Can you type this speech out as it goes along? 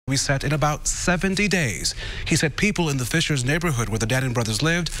we set in about 70 days. He said people in the Fishers neighborhood where the Dannon brothers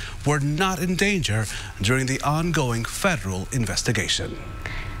lived were not in danger during the ongoing federal investigation.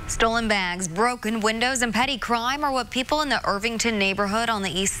 Stolen bags, broken windows, and petty crime are what people in the Irvington neighborhood on the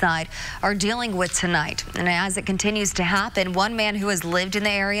east side are dealing with tonight. And as it continues to happen, one man who has lived in the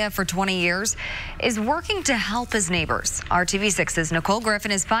area for 20 years is working to help his neighbors. RTV6's Nicole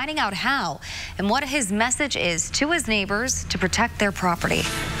Griffin is finding out how and what his message is to his neighbors to protect their property.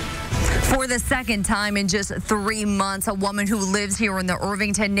 For the second time in just 3 months, a woman who lives here in the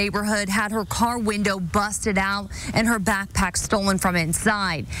Irvington neighborhood had her car window busted out and her backpack stolen from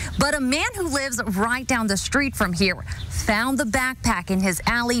inside. But a man who lives right down the street from here found the backpack in his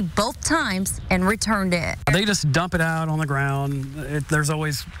alley both times and returned it. They just dump it out on the ground. There's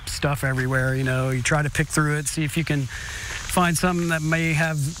always stuff everywhere, you know. You try to pick through it, see if you can find something that may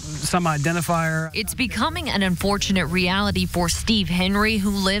have some identifier. It's becoming an unfortunate reality for Steve Henry, who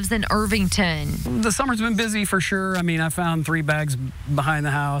lives in Irvington. The summer's been busy for sure. I mean, I found 3 bags behind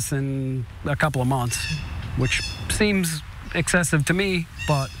the house in a couple of months, which seems excessive to me,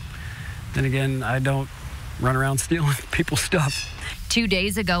 but then again, I don't run around stealing people's stuff. 2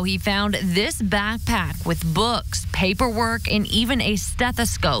 days ago, he found this backpack with books, paperwork, and even a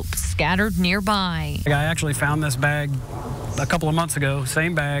stethoscope scattered nearby. I actually found this bag a couple of months ago,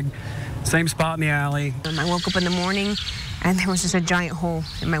 same bag, same spot in the alley. I woke up in the morning and there was just a giant hole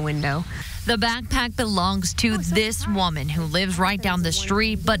in my window. The backpack belongs to this woman who lives right down the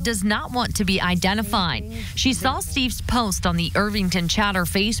street but does not want to be identified. She saw Steve's post on the Irvington Chatter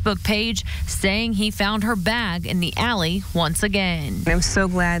Facebook page saying he found her bag in the alley once again. I'm so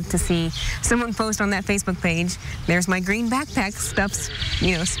glad to see someone post on that Facebook page. There's my green backpack, stuff's,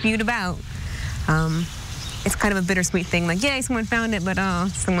 spewed about. It's kind of a bittersweet thing, like, yay, someone found it, but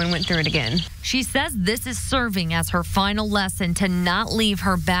someone went through it again. She says this is serving as her final lesson to not leave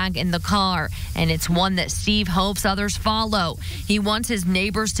her bag in the car, and it's one that Steve hopes others follow. He wants his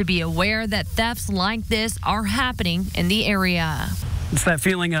neighbors to be aware that thefts like this are happening in the area. It's that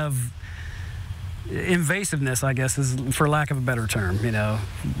feeling of invasiveness, I guess, is for lack of a better term,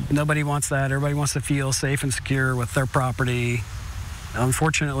 Nobody wants that. Everybody wants to feel safe and secure with their property.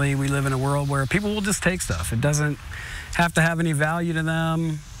 Unfortunately, we live in a world where people will just take stuff. It doesn't have to have any value to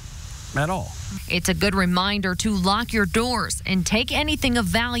them at all. It's a good reminder to lock your doors and take anything of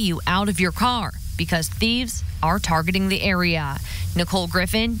value out of your car because thieves are targeting the area. Nicole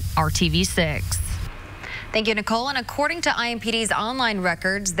Griffin, RTV6. Thank you, Nicole. And according to IMPD's online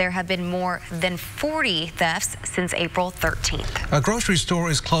records, there have been more than 40 thefts since April 13th. A grocery store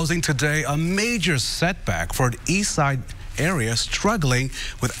is closing today, a major setback for an east side area struggling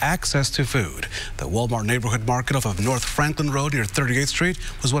with access to food. The Walmart neighborhood market off of North Franklin Road near 38th Street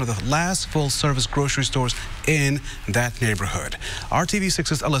was one of the last full-service grocery stores in that neighborhood.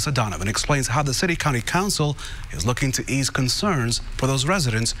 RTV6's Alyssa Donovan explains how the City County Council is looking to ease concerns for those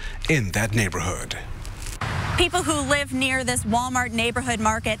residents in that neighborhood. People who live near this Walmart neighborhood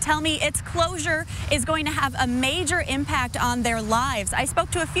market tell me its closure is going to have a major impact on their lives. I spoke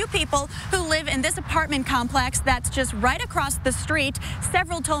to a few people who live in this apartment complex that's just right across the street.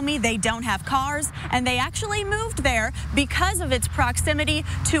 Several told me they don't have cars, and they actually moved there because of its proximity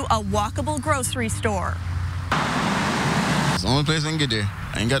to a walkable grocery store. It's the only place I can get there.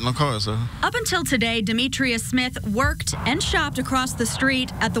 I ain't got no car, so. Up until today, Demetria Smith worked and shopped across the street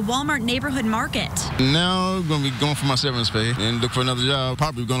at the Walmart neighborhood market. Now I'm going to be going for my severance pay and look for another job.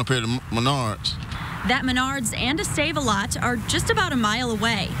 Probably going to pay the Menards. That Menards and a Save-A-Lot are just about a mile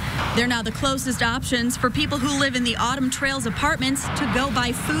away. They're now the closest options for people who live in the Autumn Trails apartments to go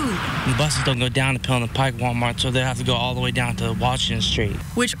buy food. The buses don't go down to Pelham Pike Walmart, so they have to go all the way down to Washington Street,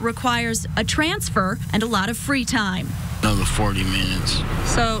 which requires a transfer and a lot of free time. Another 40 minutes.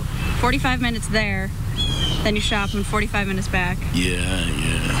 So 45 minutes there, then you shop and 45 minutes back.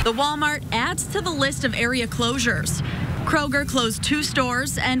 Yeah. The Walmart adds to the list of area closures. Kroger closed 2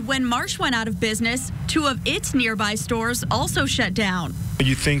 stores, and when Marsh went out of business, 2 of its nearby stores also shut down.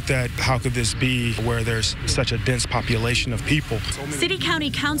 You think that how could this be where there's such a dense population of people? City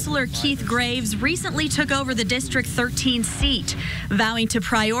County Councilor Keith Graves recently took over the District 13 seat, vowing to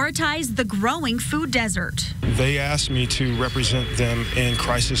prioritize the growing food desert. They asked me to represent them in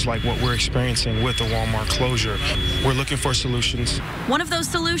crisis like what we're experiencing with the Walmart closure. We're looking for solutions. One of those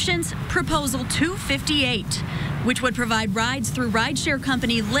solutions, Proposal 258, which would provide rides through rideshare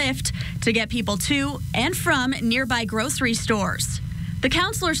company Lyft to get people to and from nearby grocery stores. The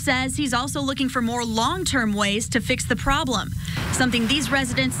counselor says he's also looking for more long-term ways to fix the problem, something these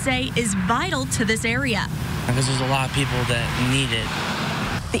residents say is vital to this area. Because there's a lot of people that need it.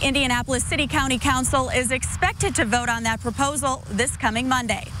 The Indianapolis City County Council is expected to vote on that proposal this coming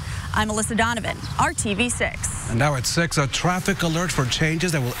Monday. I'm Alyssa Donovan, RTV6. And now at 6, a traffic alert for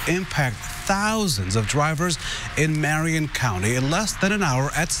changes that will impact thousands of drivers in Marion County. In less than an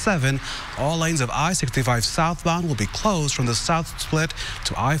hour at 7, all lanes of I-65 southbound will be closed from the south split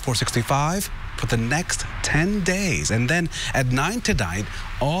to I-465 for the next 10 days. And then at 9 tonight,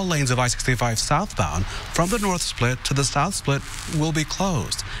 all lanes of I-65 southbound from the north split to the south split will be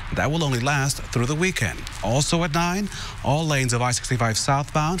closed. That will only last through the weekend. Also at 9, all lanes of I-65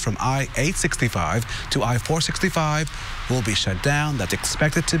 southbound from I-865 to I-465 will be shut down. That's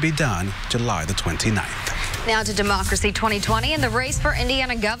expected to be done July the 29th. Now to Democracy 2020 and the race for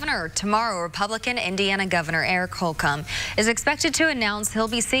Indiana governor. Tomorrow, Republican Indiana Governor Eric Holcomb is expected to announce he'll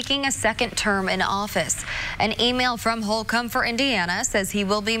be seeking a second term in office. An email from Holcomb for Indiana says he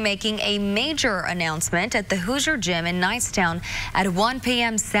will be making a major announcement at the Hoosier Gym in Knightstown at 1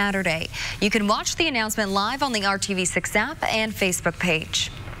 p.m. Saturday. You can watch the announcement live on the RTV6 app and Facebook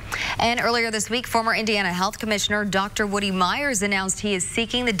page. And earlier this week, former Indiana Health Commissioner Dr. Woody Myers announced he is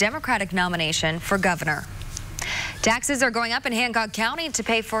seeking the Democratic nomination for governor. Taxes are going up in Hancock County to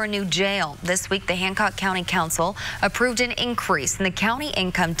pay for a new jail. This week, the Hancock County Council approved an increase in the county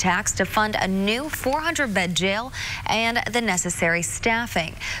income tax to fund a new 400-bed jail and the necessary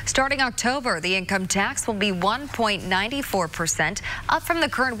staffing. Starting October, the income tax will be 1.94%, up from the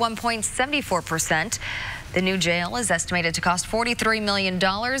current 1.74%. The new jail is estimated to cost $43 million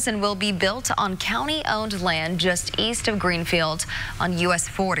and will be built on county-owned land just east of Greenfield on US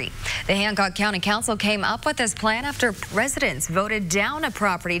 40. The Hancock County Council came up with this plan after residents voted down a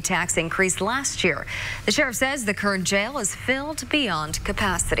property tax increase last year. The sheriff says the current jail is filled beyond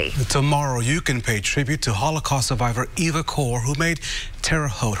capacity. Tomorrow, you can pay tribute to Holocaust survivor Eva Kor, who made Terre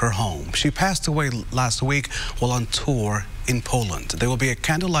Haute her home. She passed away last week while on tour in Poland. There will be a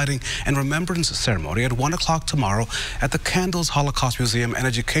candle lighting and remembrance ceremony at 1 o'clock tomorrow at the Candles Holocaust Museum and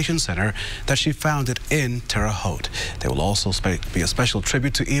Education Center that she founded in Terre Haute. There will also be a special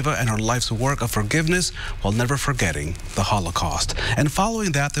tribute to Eva and her life's work of forgiveness while never forgetting the Holocaust. And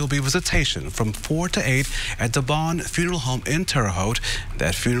following that, there will be visitation from 4 to 8 at the Bond Funeral Home in Terre Haute.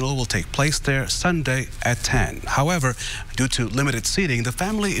 That funeral will take place there Sunday at 10. However, due to limited seating, the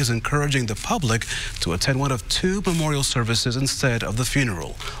family is encouraging the public to attend one of 2 memorial services instead of the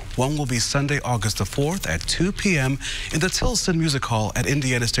funeral. One will be Sunday, August the 4th at 2 p.m. in the Tilson Music Hall at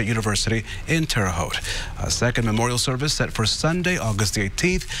Indiana State University in Terre Haute. A second memorial service set for Sunday, August the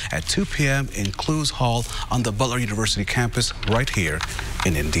 18th at 2 p.m. in Clues Hall on the Butler University campus right here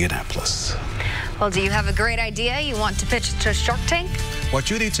in Indianapolis. Well, do you have a great idea you want to pitch to Shark Tank? What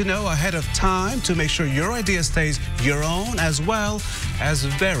you need to know ahead of time to make sure your idea stays your own as well as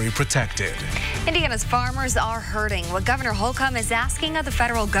very protected. Indiana's farmers are hurting. What Governor Holcomb is asking of the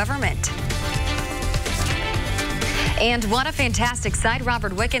federal government. And what a fantastic sight.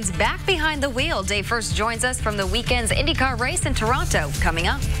 Robert Wickens back behind the wheel. Dave First joins us from the weekend's IndyCar race in Toronto. Coming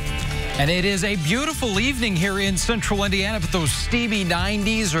up. And it is a beautiful evening here in central Indiana, but those steamy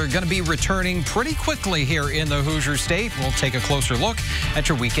 90s are going to be returning pretty quickly here in the Hoosier State. We'll take a closer look at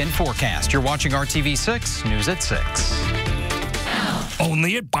your weekend forecast. You're watching RTV6 News at 6.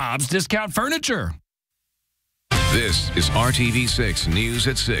 Only at Bob's Discount Furniture. This is RTV6 News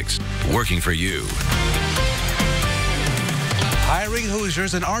at 6, working for you. Hiring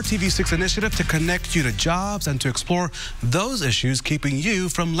Hoosiers, an RTV6 initiative to connect you to jobs and to explore those issues keeping you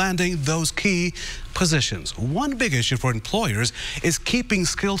from landing those key positions. One big issue for employers is keeping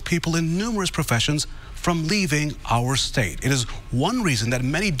skilled people in numerous professions from leaving our state. It is one reason that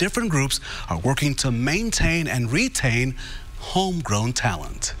many different groups are working to maintain and retain homegrown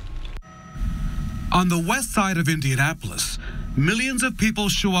talent. On the west side of Indianapolis, millions of people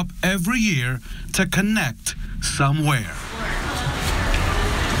show up every year to connect somewhere.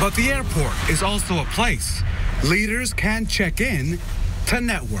 But the airport is also a place leaders can check in to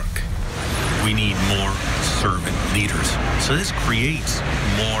network. We need more servant leaders. So this creates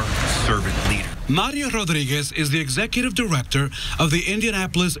more servant leaders. Mario Rodriguez is the executive director of the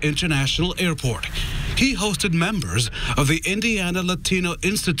Indianapolis International Airport. He hosted members of the Indiana Latino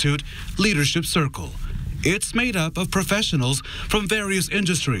Institute Leadership Circle. It's made up of professionals from various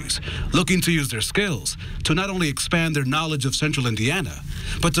industries looking to use their skills to not only expand their knowledge of central Indiana,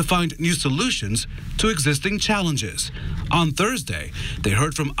 but to find new solutions to existing challenges. On Thursday, they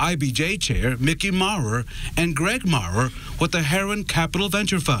heard from IBJ Chair Mickey Maurer and Greg Maurer with the Heron Capital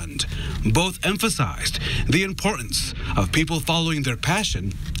Venture Fund. Both emphasized the importance of people following their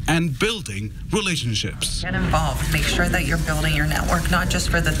passion and building relationships. Get involved. Make sure that you're building your network, not just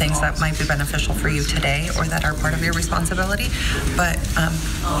for the things that might be beneficial for you today or that are part of your responsibility, but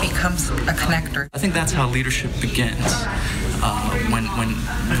becomes a connector. I think that's how leadership begins. when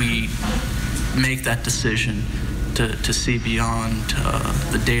we make that decision to see beyond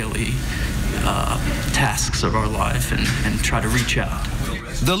the daily tasks of our life and try to reach out.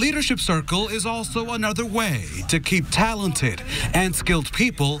 The Leadership Circle is also another way to keep talented and skilled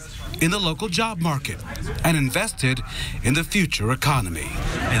people in the local job market and invested in the future economy.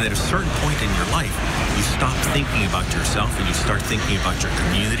 And at a certain point in your life, you stop thinking about yourself and you start thinking about your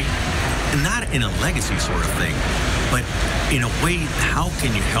community. And not in a legacy sort of thing, but in a way, how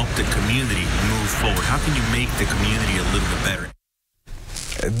can you help the community move forward? How can you make the community a little bit better?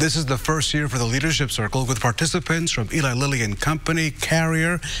 This is the first year for the Leadership Circle with participants from Eli Lilly and Company,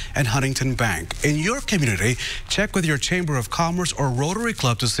 Carrier, and Huntington Bank. In your community, check with your Chamber of Commerce or Rotary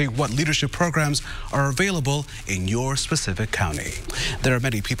Club to see what leadership programs are available in your specific county. There are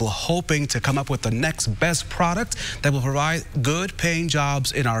many people hoping to come up with the next best product that will provide good paying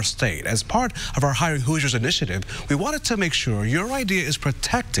jobs in our state. As part of our Hiring Hoosiers initiative, we wanted to make sure your idea is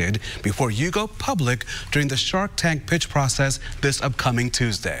protected before you go public during the Shark Tank pitch process this upcoming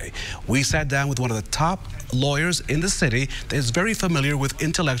Tuesday. We sat down with one of the top lawyers in the city that is very familiar with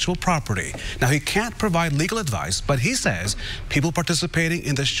intellectual property. Now, he can't provide legal advice, but he says people participating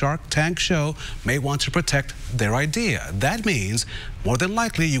in the Shark Tank show may want to protect their idea. That means more than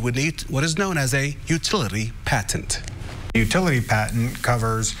likely you would need what is known as a utility patent. Utility patent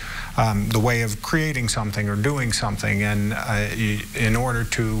covers the way of creating something or doing something, and in order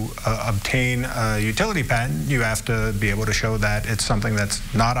to obtain a utility patent, you have to be able to show that it's something that's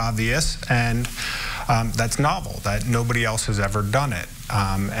not obvious and that's novel, that nobody else has ever done it,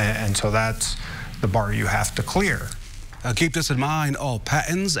 and so that's the bar you have to clear. Keep this in mind, all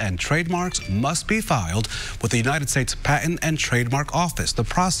patents and trademarks must be filed with the United States Patent and Trademark Office. The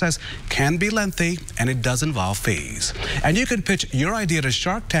process can be lengthy and it does involve fees. And you can pitch your idea to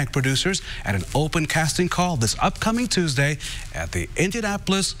Shark Tank producers at an open casting call this upcoming Tuesday at the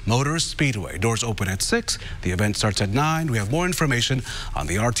Indianapolis Motor Speedway. Doors open at 6. The event starts at 9. We have more information on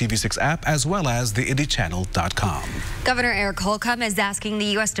the RTV6 app as well as the IndyChannel.com. Governor Eric Holcomb is asking the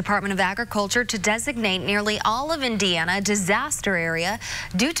U.S. Department of Agriculture to designate nearly all of Indiana a disaster area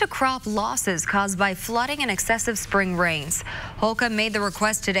due to crop losses caused by flooding and excessive spring rains. Holcomb made the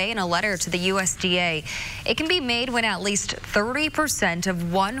request today in a letter to the USDA. It can be made when at least 30%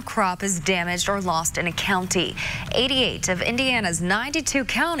 of one crop is damaged or lost in a county. 88 of Indiana's 92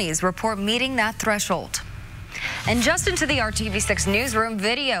 counties report meeting that threshold. And just into the RTV6 newsroom,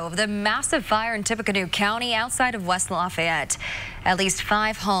 video of the massive fire in Tippecanoe County outside of West Lafayette. At least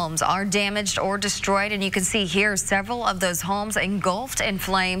 5 homes are damaged or destroyed, and you can see here several of those homes engulfed in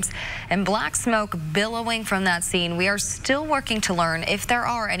flames and black smoke billowing from that scene. We are still working to learn if there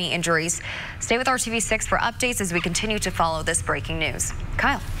are any injuries. Stay with RTV6 for updates as we continue to follow this breaking news.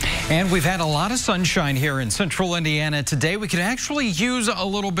 Kyle. And we've had a lot of sunshine here in central Indiana today. We could actually use a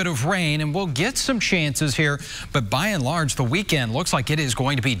little bit of rain, and we'll get some chances here. But by and large, the weekend looks like it is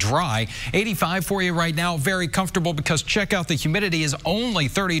going to be dry. 85 for you right now. Very comfortable because check out the humidity is only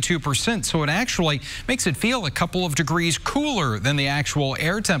 32%. So it actually makes it feel a couple of degrees cooler than the actual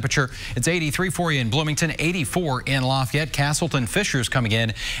air temperature. It's 83 for you in Bloomington, 84 in Lafayette. Castleton Fisher's coming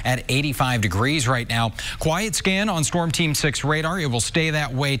in at 85 degrees right now. Quiet scan on Storm Team 6 radar. It will stay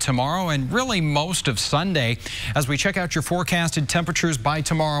that way tomorrow and really most of Sunday. As we check out your forecasted temperatures by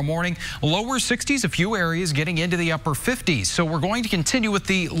tomorrow morning, lower 60s, a few areas getting into the upper 50s. So we're going to continue with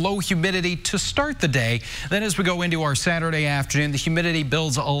the low humidity to start the day. Then as we go into our Saturday afternoon, the humidity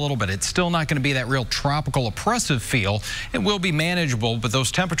builds a little bit. It's still not going to be that real tropical oppressive feel. It will be manageable, but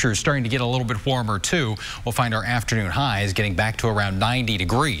those temperatures starting to get a little bit warmer too. We'll find our afternoon highs getting back to around 90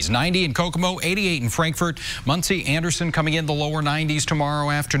 degrees. 90 in Kokomo, 88 in Frankfort. Muncie, Anderson coming in the lower 90s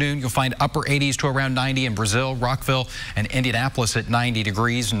tomorrow afternoon. You'll find upper 80s to around 90 in Brazil, Rockville, and Indianapolis at 90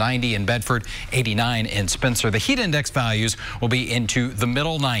 degrees, 90 in Bedford, 89 in Spencer. The heat index values will be into the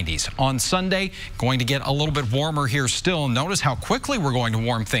middle 90s. On Sunday, going to get a little bit warmer here still. Notice how quickly we're going to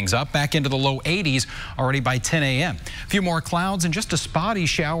warm things up back into the low 80s already by 10 a.m. A few more clouds and just a spotty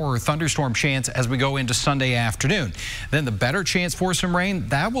shower or thunderstorm chance as we go into Sunday afternoon. Then the better chance for some rain,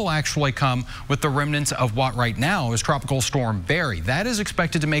 that will actually come with the remnants of what right now is Tropical Storm Barry. That is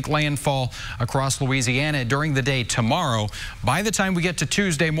expected to make landfall across Louisiana during the day tomorrow. By the time we get to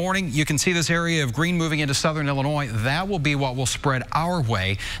Tuesday morning, you can see this area of green moving into southern northern Illinois, that will be what will spread our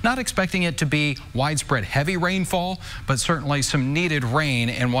way. Not expecting it to be widespread heavy rainfall, but certainly some needed rain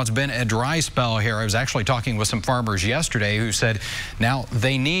in what's been a dry spell here. I was actually talking with some farmers yesterday who said now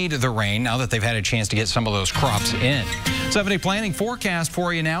they need the rain now that they've had a chance to get some of those crops in. 7-day planning forecast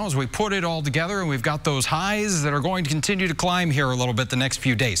for you now as we put it all together, and we've got those highs that are going to continue to climb here a little bit the next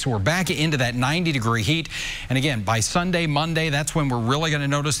few days. So we're back into that 90-degree heat. And again, by Sunday, Monday, that's when we're really going to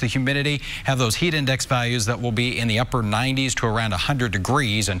notice the humidity, have those heat index values that will be in the upper 90s to around 100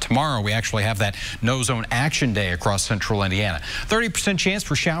 degrees. And tomorrow we actually have that no zone action day across central Indiana. 30% chance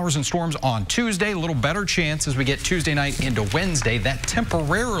for showers and storms on Tuesday. A little better chance as we get Tuesday night into Wednesday. That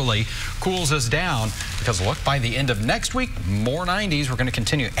temporarily cools us down because look, by the end of next week, more 90s. We're going to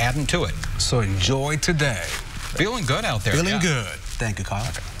continue adding to it. So enjoy today. Feeling good out there. Feeling good. Thank you, Kyle.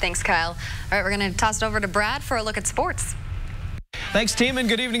 Thanks, Kyle. All right, we're going to toss it over to Brad for a look at sports. Thanks, team, and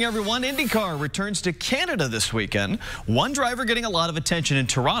good evening, everyone. IndyCar returns to Canada this weekend. One driver getting a lot of attention in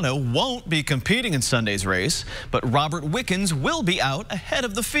Toronto won't be competing in Sunday's race, but Robert Wickens will be out ahead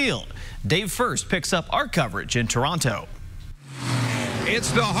of the field. Dave First picks up our coverage in Toronto.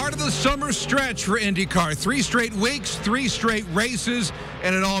 It's the heart of the summer stretch for IndyCar. 3 straight weeks, 3 straight races,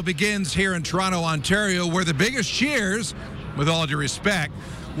 and it all begins here in Toronto, Ontario, where the biggest cheers, with all due respect,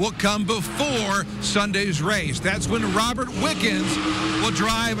 will come before Sunday's race. That's when Robert Wickens will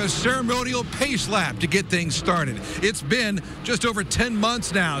drive a ceremonial pace lap to get things started. It's been just over 10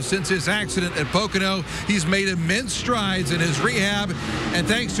 months now since his accident at Pocono. He's made immense strides in his rehab, and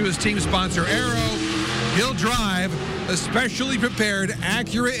thanks to his team sponsor Arrow, he'll drive a specially prepared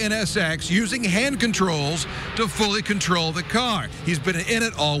Acura NSX using hand controls to fully control the car. He's been in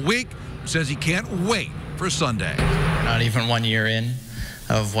it all week, says he can't wait for Sunday. Not even 1 year in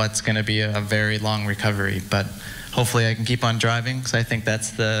of what's going to be a very long recovery, but hopefully I can keep on driving because I think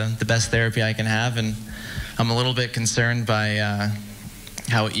that's the best therapy I can have, and I'm a little bit concerned by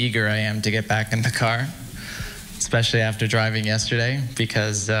how eager I am to get back in the car, especially after driving yesterday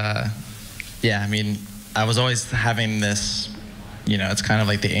because, yeah, I mean, I was always having this, you know, it's kind of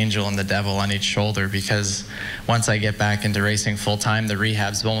like the angel and the devil on each shoulder because once I get back into racing full time, the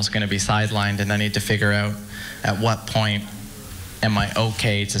rehab's almost going to be sidelined, and I need to figure out at what point am I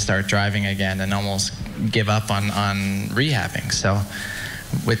okay to start driving again and almost give up on rehabbing. So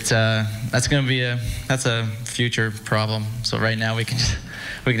with that's going to be a future problem. So right now we can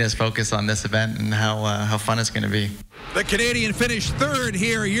just focus on this event and how fun it's going to be. The Canadian finished 3rd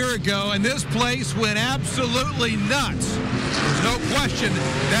here a year ago, and this place went absolutely nuts. There's no question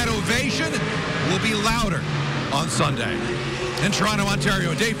that ovation will be louder on Sunday. In Toronto,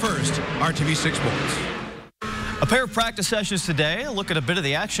 Ontario, Dave First, RTV6 Sports. A pair of practice sessions today. A look at a bit of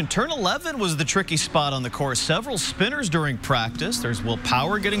the action. Turn 11 was the tricky spot on the course. Several spinners during practice. There's Will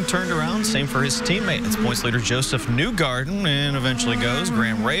Power getting turned around. Same for his teammate. It's points leader Joseph Newgarden, and eventually goes.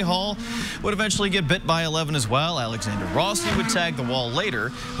 Graham Rahal would eventually get bit by 11 as well. Alexander Rossi would tag the wall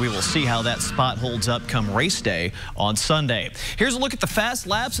later. We will see how that spot holds up come race day on Sunday. Here's a look at the fast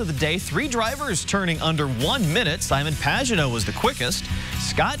laps of the day. 3 drivers turning under 1 minute. Simon Pagenaud was the quickest.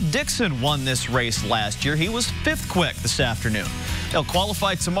 Scott Dixon won this race last year. He was 5th quick this afternoon. They'll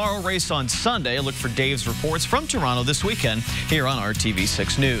qualify tomorrow, race on Sunday. Look for Dave's reports from Toronto this weekend here on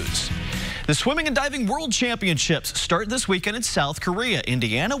RTV6 News. The Swimming and Diving World Championships start this weekend in South Korea.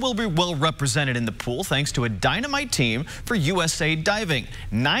 Indiana will be well represented in the pool thanks to a dynamite team for USA Diving.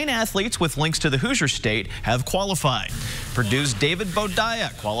 9 athletes with links to the Hoosier State have qualified. Purdue's David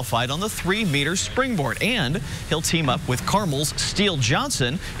Bodaya qualified on the 3-meter springboard, and he'll team up with Carmel's Steele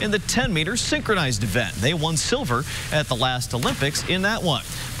Johnson in the 10-meter synchronized event. They won silver at the last Olympics in that one.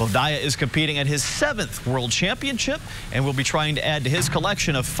 Bodaya is competing at his 7th World Championship and will be trying to add to his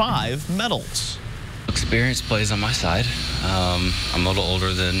collection of 5 medals. Experience plays on my side. I'm a little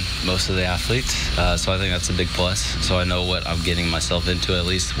older than most of the athletes, so I think that's a big plus. So I know what I'm getting myself into. At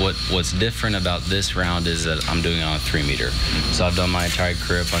least what's different about this round is that I'm doing it on a 3-meter. So I've done my entire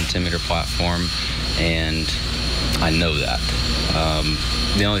career up on 10-meter platform, and I know that.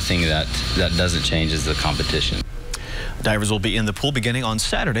 The only thing that doesn't change is the competition. Divers will be in the pool beginning on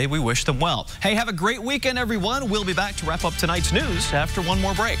Saturday. We wish them well. Hey, have a great weekend, everyone. We'll be back to wrap up tonight's news after one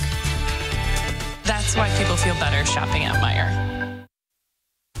more break. That's why people feel better shopping at Meijer.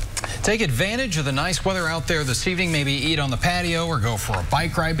 Take advantage of the nice weather out there this evening. Maybe eat on the patio or go for a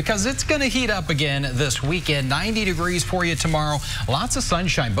bike ride because it's going to heat up again this weekend. 90 degrees for you tomorrow. Lots of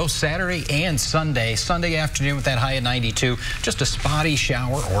sunshine both Saturday and Sunday. Sunday afternoon with that high of 92. Just a spotty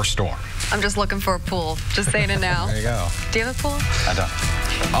shower or storm. I'm just looking for a pool. Just saying it now. There you go. Do you have a pool? I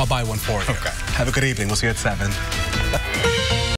don't. I'll buy one for you. Okay. Have a good evening. We'll see you at 7.